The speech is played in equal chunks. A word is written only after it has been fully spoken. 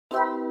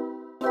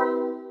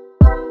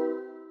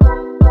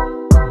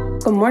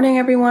Good morning,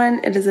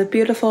 everyone. It is a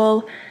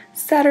beautiful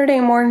Saturday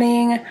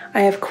morning.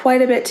 I have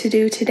quite a bit to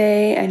do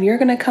today, and you're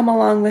going to come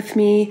along with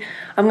me.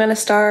 I'm going to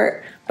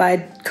start by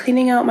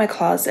cleaning out my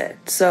closet.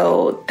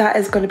 So that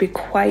is going to be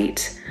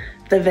quite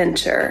the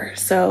venture.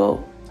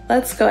 So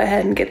let's go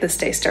ahead and get this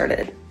day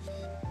started.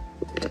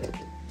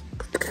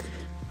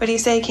 What do you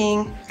say,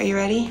 King? Are you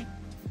ready?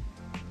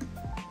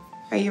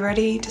 Are you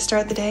ready to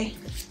start the day?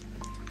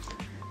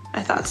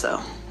 I thought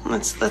so.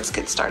 Let's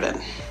get started.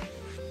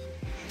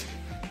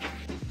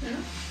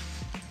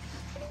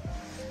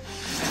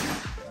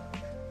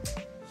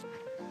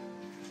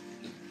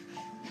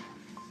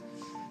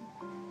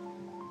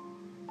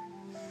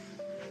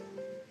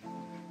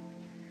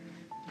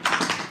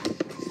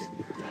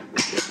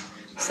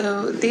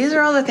 So these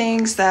are all the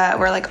things that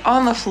were like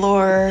on the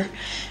floor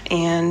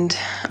and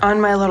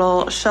on my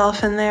little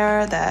shelf in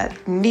there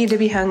that need to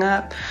be hung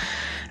up.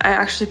 I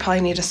actually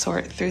probably need to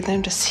sort through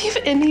them to see if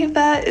any of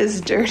that is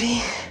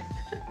dirty.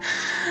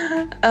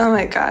 Oh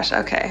my gosh,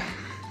 okay.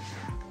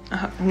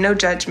 No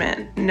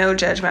judgment, no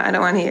judgment. I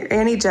don't want to hear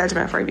any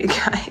judgment from you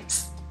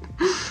guys.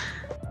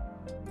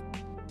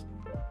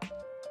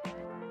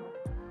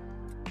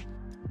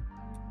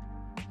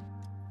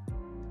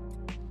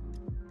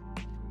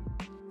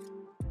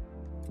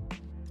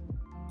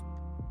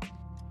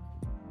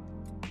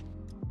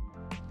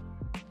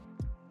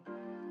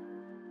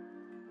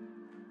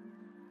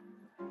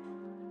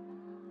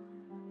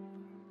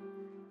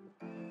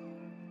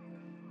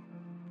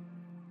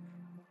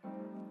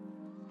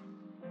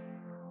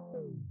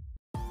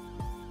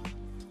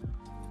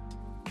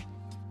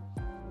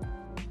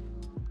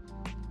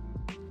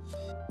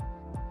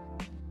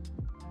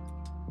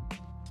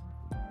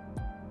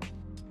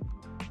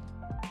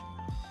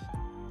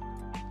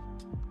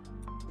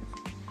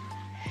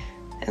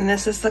 And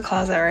this is the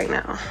closet right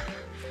now.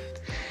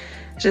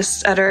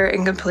 Just utter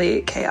and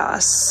complete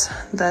chaos.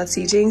 That's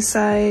Yijing's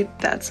side,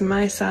 that's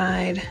my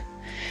side,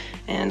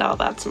 and all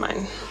that's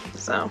mine.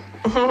 So,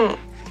 oh,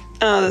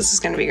 this is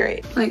gonna be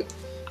great. Like,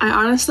 I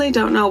honestly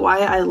don't know why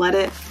I let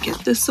it get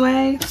this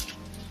way.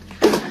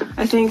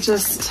 I think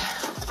just,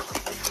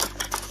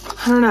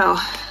 I don't know.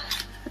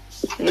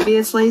 Maybe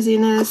it's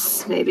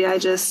laziness. Maybe I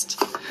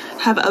just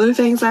have other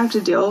things I have to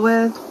deal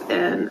with,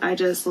 and I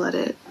just let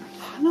it.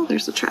 I know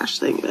there's a trash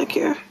thing back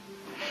here.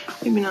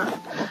 Maybe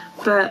not.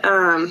 But,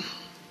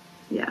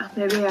 yeah,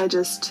 maybe I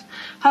just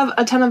have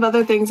a ton of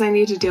other things I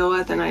need to deal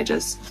with, and I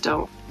just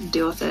don't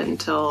deal with it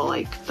until,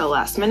 like, the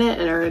last minute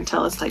or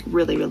until it's, like,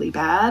 really, really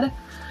bad.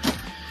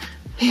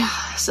 Yeah,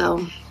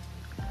 so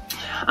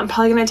I'm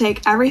probably going to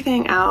take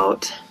everything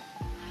out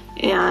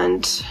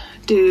and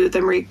do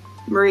the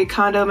Marie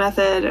Kondo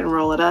method and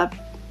roll it up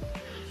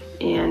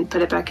and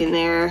put it back in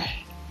there.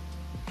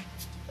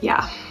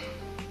 Yeah.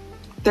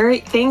 There are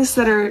things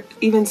that are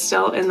even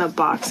still in the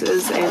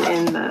boxes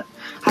and in the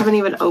haven't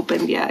even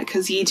opened yet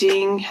because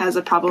Yijing has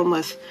a problem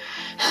with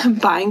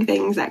buying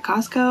things at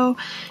Costco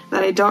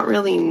that I don't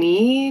really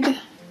need,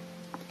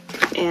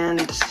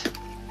 and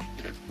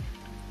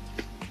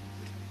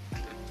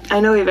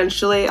I know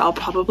eventually I'll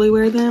probably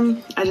wear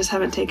them. I just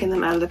haven't taken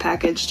them out of the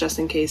package just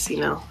in case, you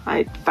know,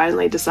 I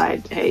finally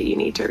decide, hey, you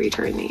need to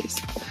return these,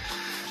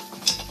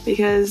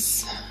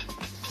 because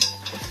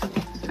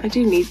I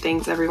do need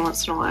things every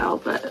once in a while,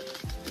 but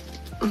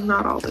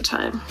not all the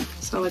time.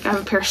 So like I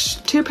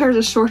have two pairs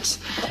of shorts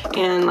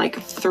and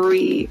like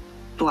 3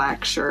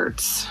 black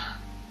shirts,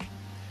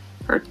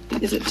 or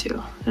is it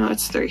 2? No,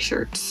 it's 3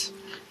 shirts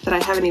that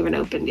I haven't even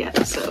opened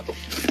yet. So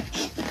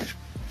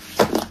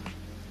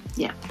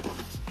yeah,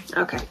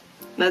 okay,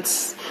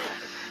 let's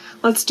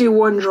do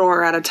one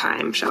drawer at a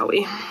time, shall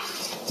we?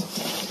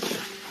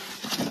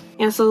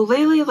 And so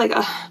lately, like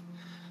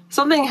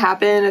something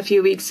happened a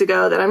few weeks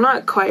ago that I'm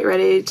not quite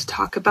ready to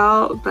talk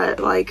about,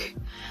 but like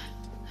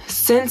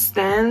since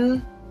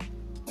then,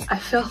 I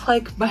feel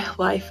like my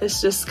life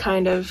is just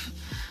kind of,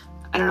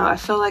 I don't know, I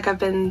feel like I've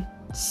been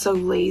so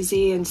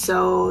lazy and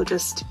so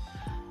just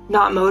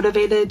not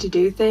motivated to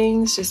do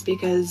things just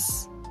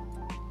because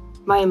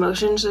my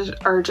emotions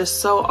are just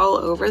so all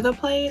over the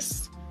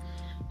place.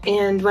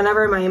 And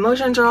whenever my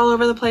emotions are all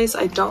over the place,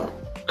 I don't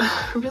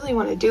really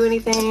want to do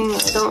anything.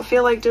 I don't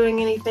feel like doing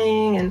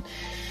anything, and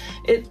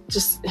it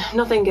just,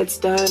 nothing gets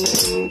done,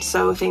 and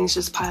so things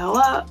just pile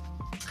up.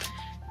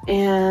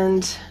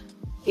 And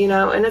you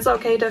know, and it's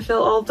okay to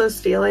feel all those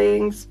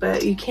feelings,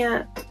 but you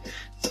can't,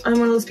 I'm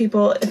one of those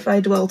people, if I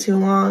dwell too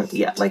long,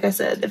 yeah, like I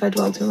said, if I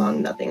dwell too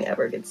long, nothing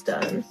ever gets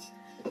done.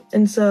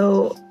 And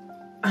so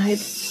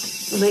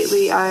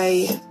lately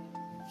I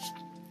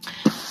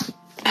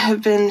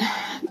have been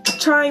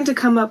trying to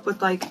come up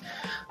with like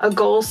a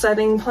goal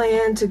setting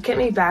plan to get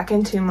me back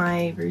into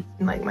my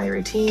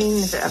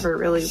routine, if it ever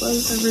really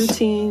was a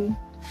routine.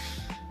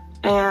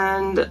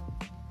 And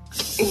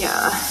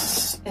yeah,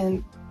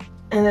 and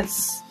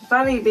it's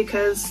funny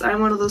because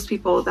I'm one of those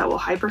people that will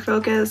hyper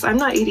focus. I'm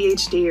not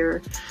ADHD,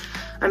 or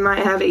I might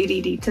have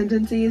ADD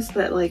tendencies,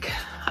 but like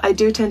I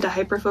do tend to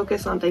hyper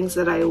focus on things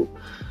that I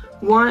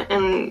want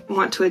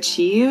to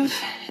achieve.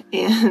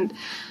 And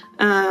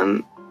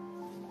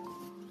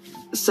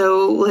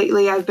so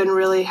lately I've been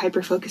really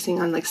hyper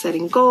focusing on like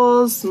setting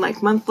goals, and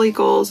like monthly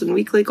goals and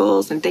weekly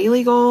goals and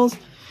daily goals.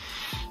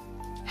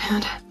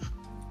 And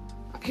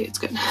okay, it's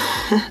good.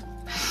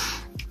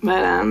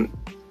 But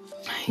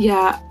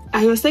yeah,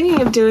 I was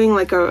thinking of doing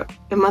like a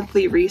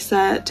monthly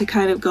reset to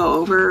kind of go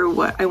over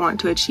what I want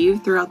to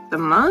achieve throughout the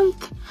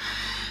month.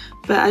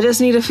 But I just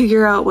need to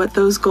figure out what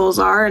those goals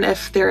are and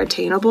if they're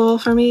attainable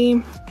for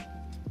me,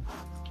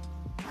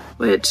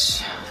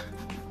 which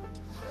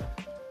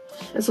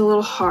is a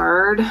little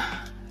hard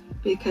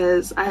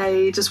because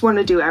I just want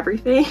to do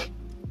everything.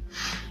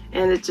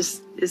 And it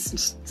just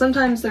is,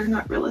 sometimes they're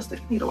not realistic.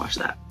 I need to wash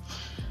that.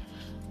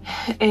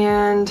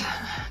 And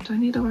do I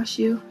need to wash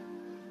you?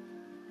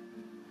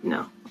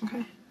 No,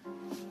 okay.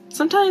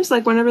 Sometimes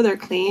like whenever they're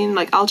clean,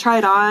 like I'll try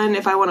it on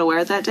if I want to wear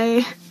it that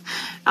day.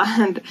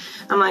 And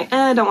I'm like,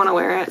 I don't want to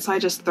wear it. So I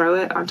just throw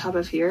it on top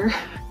of here.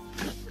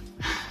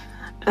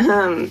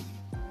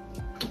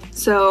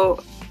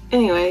 So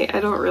anyway, I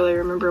don't really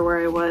remember where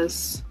I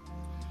was.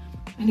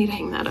 I need to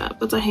hang that up.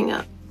 Let's hang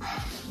up.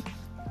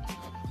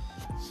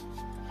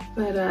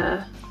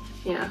 But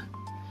yeah,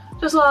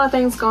 just a lot of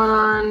things going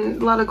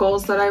on, a lot of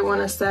goals that I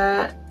want to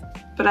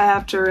set, but I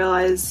have to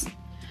realize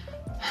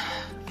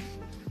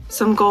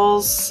some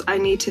goals I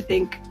need to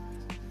think,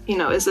 you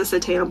know, is this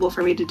attainable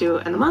for me to do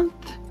in a month?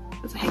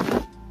 Let's hang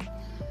up.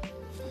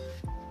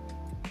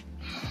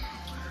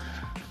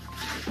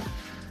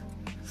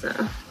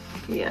 So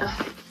yeah,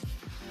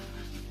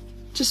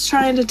 just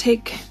trying to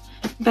take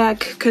back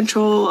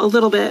control a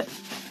little bit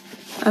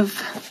of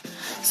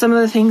some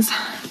of the things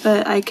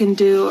that I can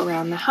do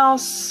around the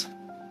house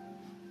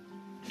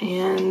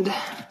and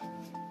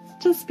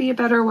just be a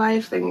better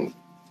wife and,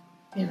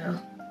 you know,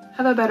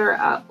 have a better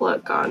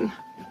outlook on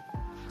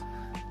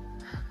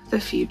the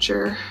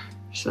future.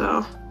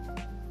 So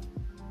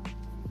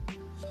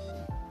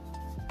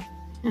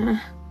yeah.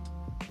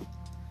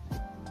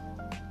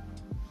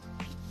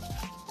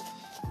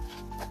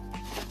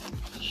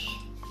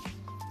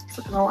 It's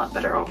looking a lot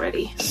better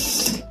already.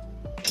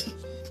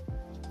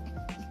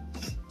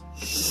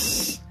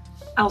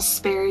 I'll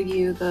spare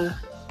you the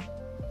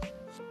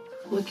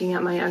looking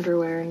at my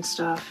underwear and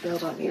stuff. Y'all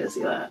don't need to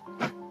see that.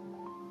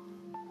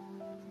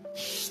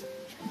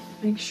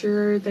 Make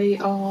sure they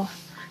all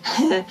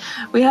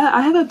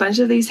I have a bunch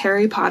of these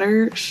Harry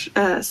Potter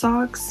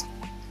socks.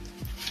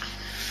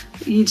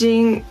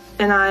 Eugene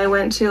and I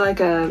went to like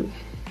a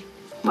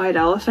White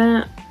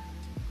Elephant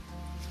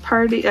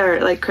party,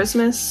 or like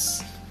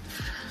Christmas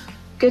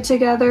get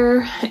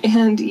together,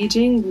 and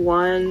Eugene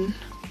won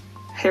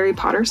Harry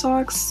Potter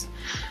socks.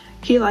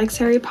 He likes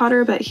Harry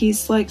Potter, but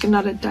he's like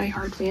not a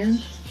diehard fan.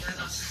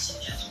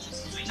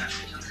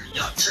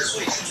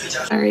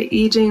 Alright,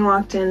 Eugene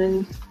walked in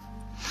and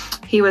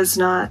he was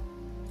not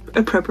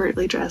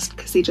appropriately dressed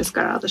because he just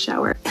got out of the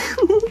shower.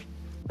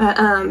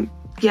 But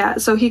yeah,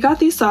 so he got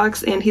these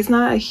socks, and he's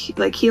not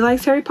like, he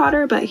likes Harry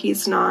Potter, but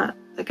he's not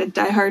like a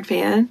diehard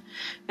fan,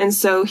 and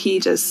so he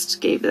just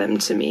gave them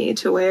to me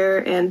to wear.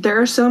 And there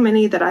are so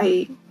many that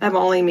I have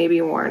only maybe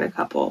worn a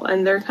couple,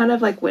 and they're kind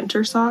of like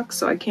winter socks,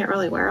 so I can't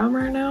really wear them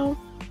right now.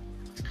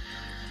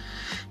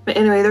 But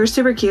anyway, they're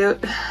super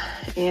cute,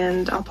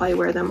 and I'll probably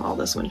wear them all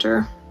this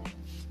winter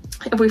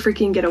if we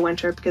freaking get a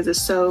winter, because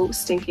it's so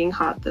stinking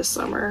hot this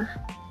summer.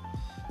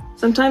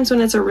 Sometimes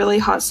when it's a really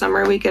hot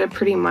summer, we get a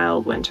pretty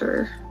mild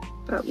winter,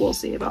 but we'll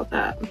see about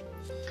that.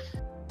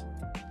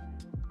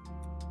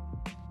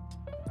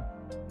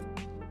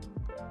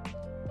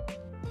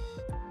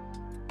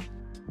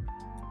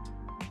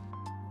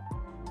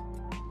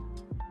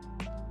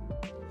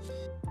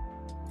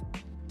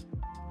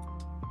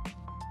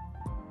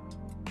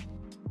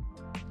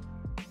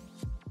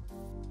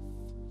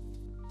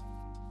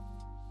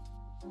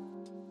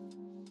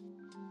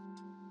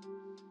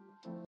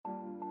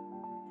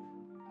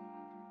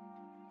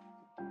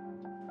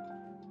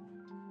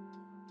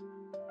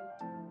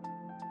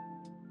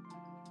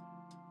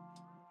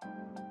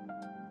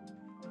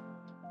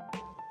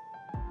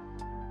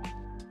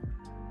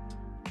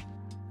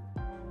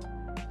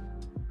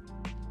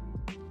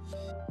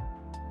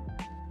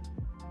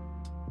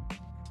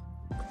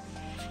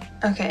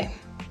 Okay,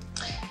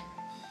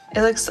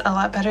 it looks a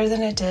lot better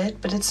than it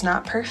did, but it's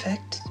not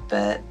perfect.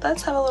 But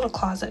let's have a little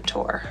closet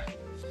tour.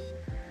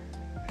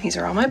 These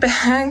are all my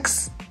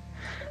bags.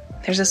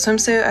 There's a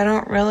swimsuit I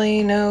don't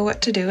really know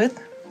what to do with.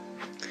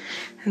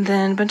 And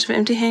then a bunch of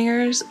empty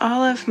hangers,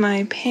 all of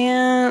my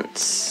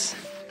pants,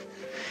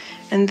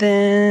 and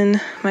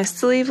then my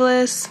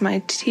sleeveless,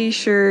 my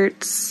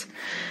t-shirts,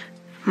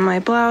 my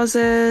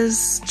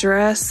blouses,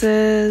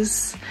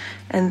 dresses,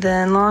 and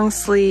then long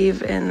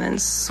sleeve, and then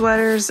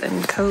sweaters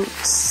and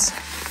coats.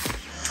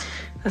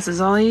 This is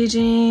all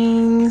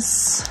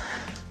Eugene's.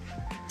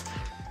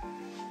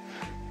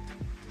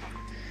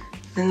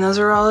 And those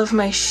are all of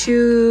my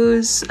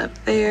shoes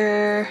up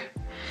there.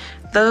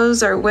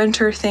 Those are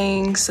winter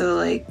things, so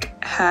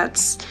like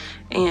hats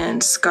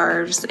and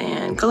scarves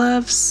and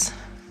gloves.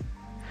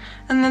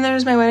 And then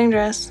there's my wedding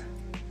dress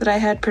that I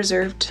had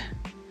preserved.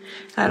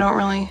 I don't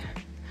really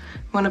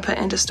want to put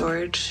into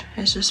storage.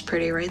 It's just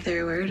pretty right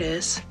there where it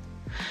is.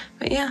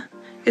 But yeah,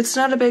 it's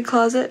not a big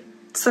closet.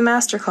 It's the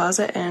master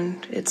closet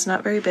and it's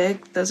not very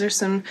big. Those are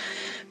some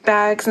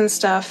bags and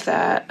stuff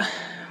that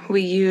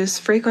we use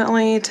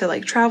frequently to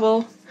like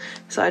travel.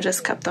 So I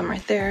just kept them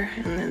right there.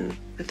 And then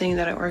the thing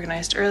that I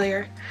organized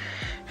earlier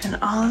and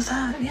all of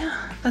that,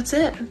 yeah, that's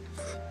it.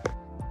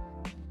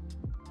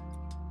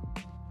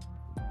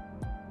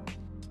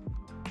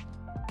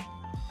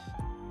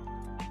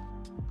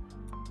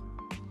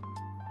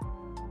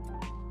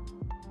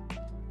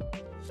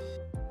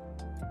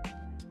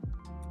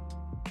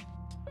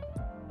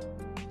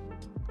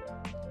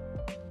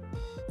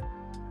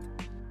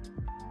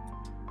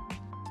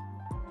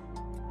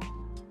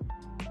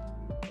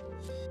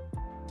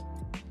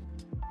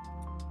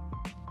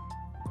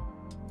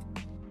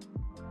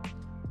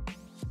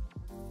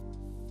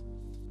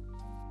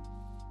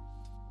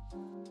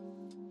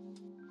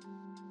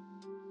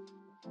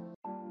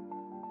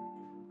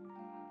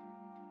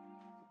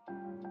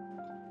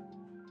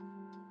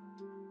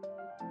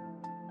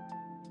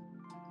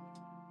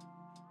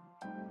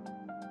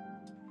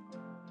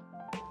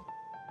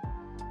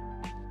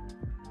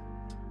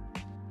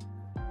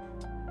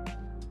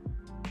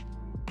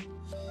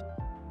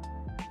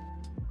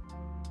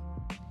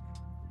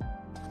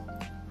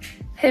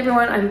 Hey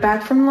everyone, I'm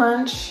back from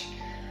lunch.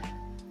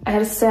 I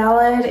had a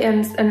salad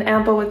and an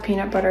apple with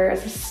peanut butter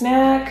as a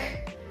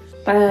snack,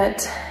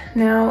 but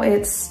now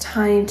it's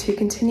time to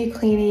continue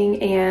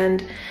cleaning,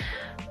 and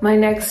my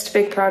next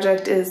big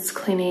project is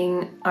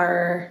cleaning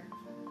our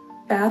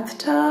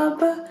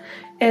bathtub.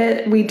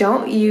 We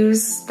don't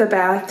use the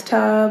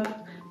bathtub.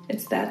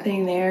 It's that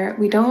thing there.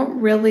 We don't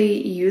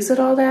really use it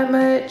all that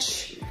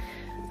much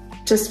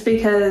just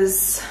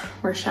because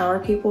we're shower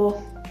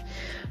people,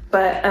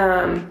 but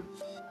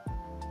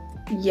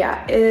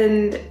yeah,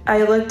 and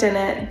I looked in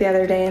it the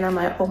other day and I'm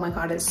like, oh my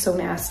God, it's so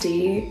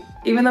nasty.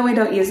 Even though we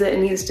don't use it,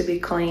 it needs to be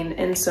clean.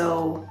 And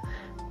so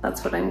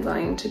that's what I'm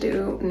going to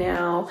do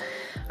now.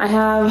 I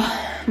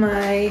have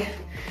my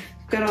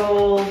good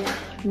old,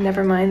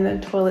 never mind the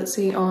toilet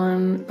seat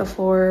on the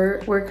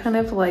floor. We're kind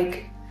of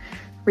like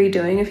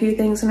redoing a few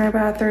things in our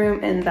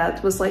bathroom, and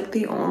that was like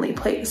the only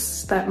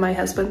place that my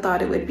husband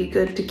thought it would be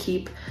good to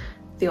keep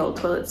the old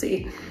toilet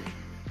seat.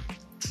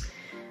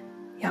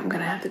 Yeah, I'm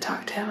gonna have to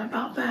talk to him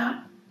about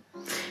that.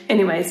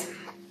 Anyways,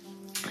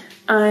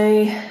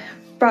 I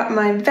brought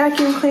my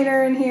vacuum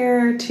cleaner in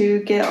here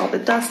to get all the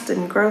dust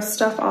and gross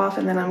stuff off,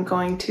 and then I'm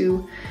going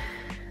to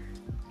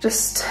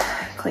just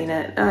clean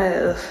it.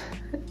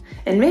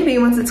 And maybe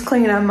once it's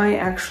clean, I might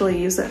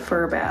actually use it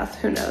for a bath,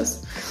 who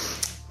knows.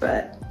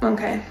 But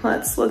okay,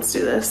 let's do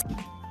this.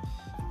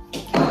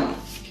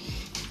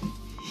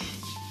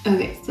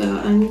 Okay,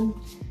 so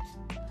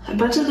a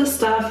bunch of the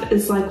stuff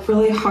is like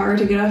really hard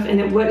to get off, and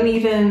it wouldn't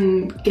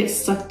even get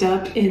sucked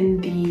up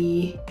in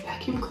the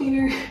vacuum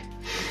cleaner.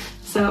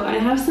 So I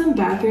have some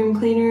bathroom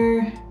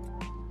cleaner.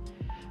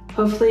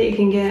 Hopefully it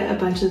can get a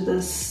bunch of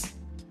this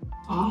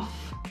off.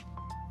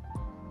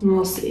 And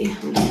we'll see.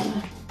 I'm just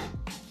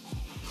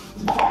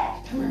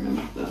gonna cover my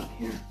mouth up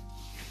here.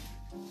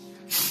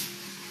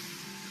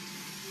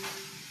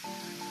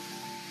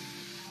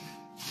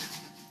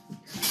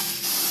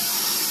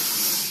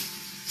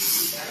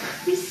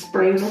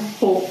 Spray the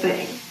whole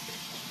thing.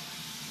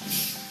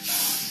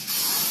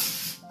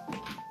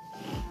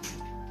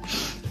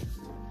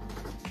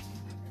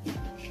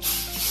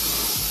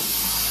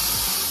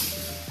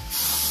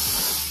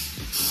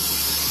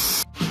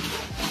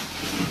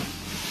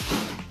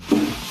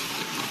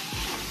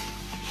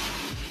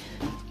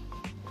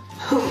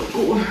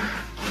 Oh.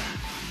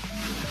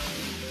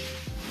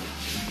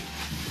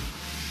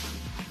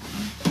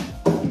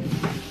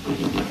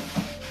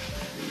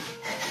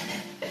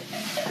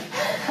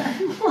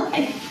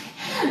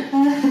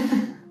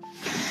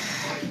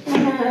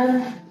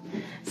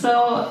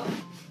 So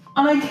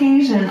on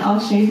occasion, I'll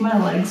shave my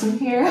legs in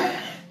here.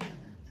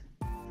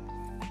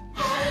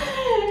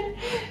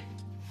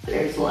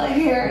 There's leg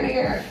hair in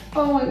here.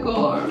 Oh my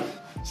God,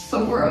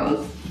 so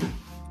gross.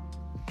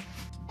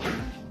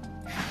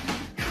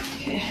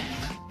 Okay.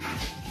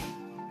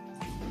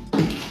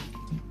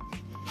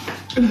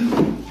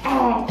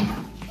 Oh.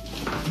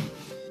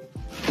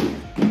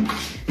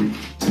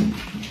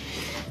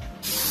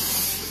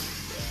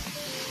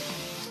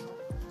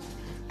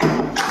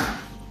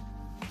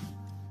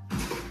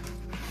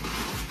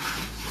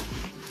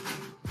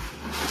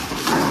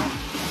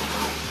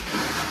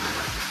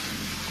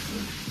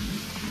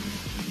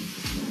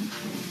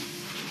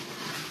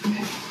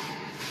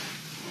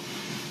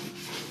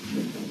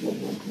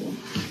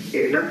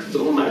 It looks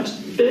so much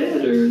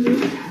better.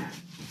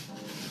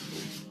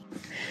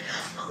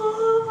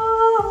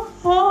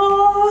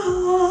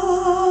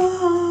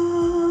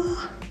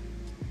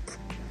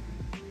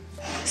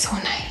 So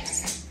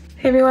nice.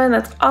 Hey everyone,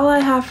 that's all I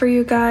have for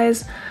you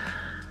guys.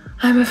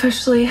 I'm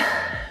officially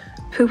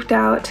pooped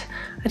out.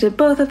 I did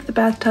both of the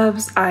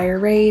bathtubs. I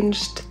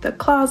arranged the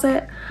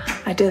closet.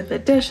 I did the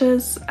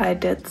dishes. I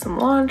did some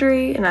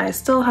laundry, and I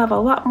still have a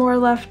lot more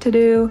left to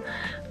do,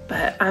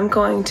 but I'm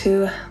going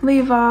to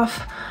leave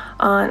off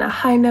on a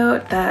high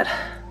note that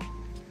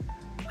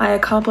I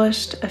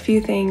accomplished a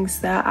few things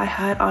that I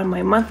had on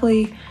my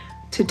monthly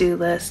to-do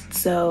list,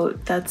 so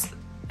that's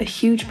a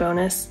huge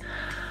bonus.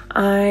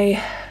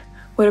 I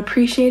would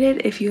appreciate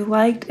it if you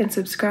liked and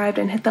subscribed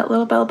and hit that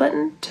little bell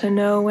button to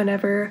know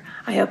whenever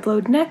I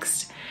upload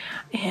next,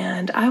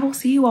 and I will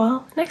see you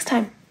all next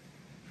time.